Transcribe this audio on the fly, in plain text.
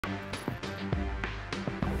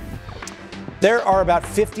There are about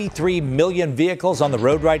 53 million vehicles on the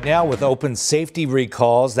road right now with open safety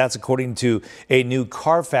recalls. That's according to a new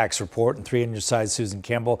Carfax report. And 3 on your side, Susan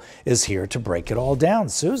Campbell is here to break it all down.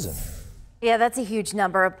 Susan. Yeah, that's a huge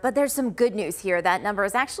number, but there's some good news here. That number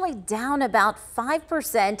is actually down about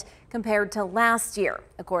 5% compared to last year.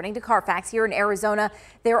 According to Carfax, here in Arizona,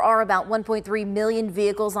 there are about 1.3 million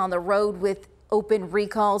vehicles on the road with open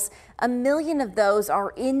recalls. 1 million of those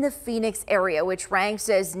are in the Phoenix area, which ranks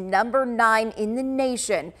as number 9 in the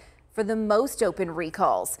nation for the most open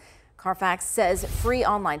recalls. Carfax says free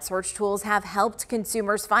online search tools have helped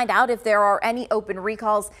consumers find out if there are any open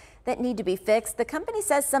recalls that need to be fixed. The company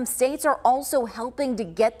says some states are also helping to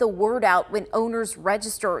get the word out when owners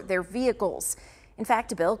register their vehicles. In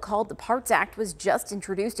fact, a bill called the Parts Act was just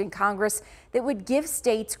introduced in Congress that would give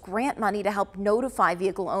states grant money to help notify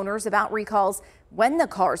vehicle owners about recalls when the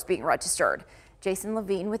car is being registered. Jason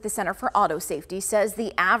Levine with the Center for Auto Safety says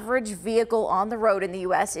the average vehicle on the road in the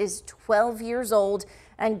U.S. is 12 years old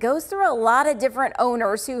and goes through a lot of different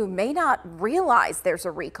owners who may not realize there's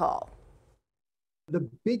a recall. The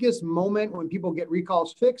biggest moment when people get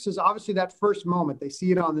recalls fixed is obviously that first moment. They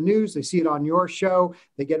see it on the news, they see it on your show,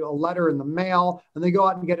 they get a letter in the mail, and they go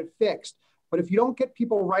out and get it fixed. But if you don't get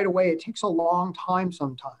people right away, it takes a long time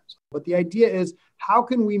sometimes. But the idea is, how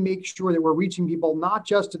can we make sure that we're reaching people not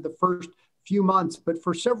just at the first few months, but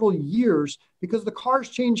for several years, because the cars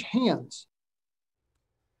change hands.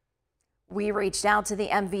 We reached out to the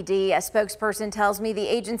MVD. A spokesperson tells me the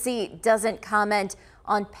agency doesn't comment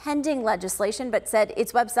on pending legislation, but said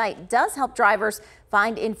its website does help drivers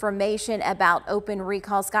find information about open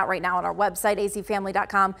recalls. Scott, right now on our website,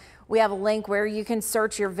 azfamily.com, we have a link where you can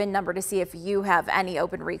search your VIN number to see if you have any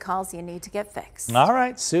open recalls you need to get fixed. All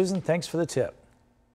right, Susan, thanks for the tip.